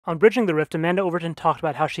On Bridging the Rift, Amanda Overton talked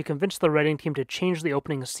about how she convinced the writing team to change the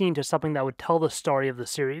opening scene to something that would tell the story of the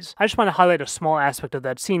series. I just want to highlight a small aspect of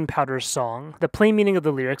that scene, Powder's song. The plain meaning of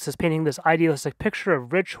the lyrics is painting this idealistic picture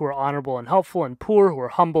of rich who are honorable and helpful, and poor who are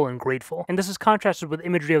humble and grateful. And this is contrasted with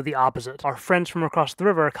imagery of the opposite. Our friends from across the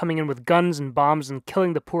river are coming in with guns and bombs and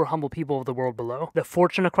killing the poor humble people of the world below. The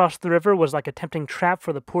fortune across the river was like a tempting trap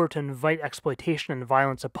for the poor to invite exploitation and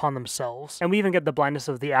violence upon themselves. And we even get the blindness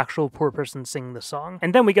of the actual poor person singing the song.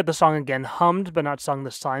 And then we get the song again, hummed but not sung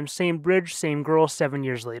this time. Same bridge, same girl, 7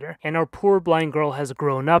 years later. And our poor blind girl has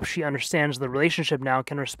grown up, she understands the relationship now,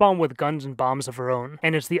 can respond with guns and bombs of her own.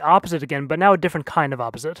 And it's the opposite again, but now a different kind of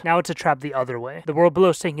opposite. Now it's a trap the other way. The world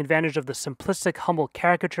below is taking advantage of the simplistic, humble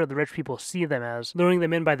caricature the rich people see them as, luring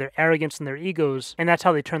them in by their arrogance and their egos, and that's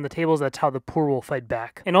how they turn the tables, that's how the poor will fight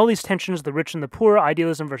back. And all these tensions, the rich and the poor,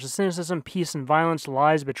 idealism versus cynicism, peace and violence,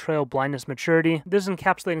 lies, betrayal, blindness, maturity, this is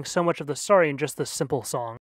encapsulating so much of the story in just this simple song.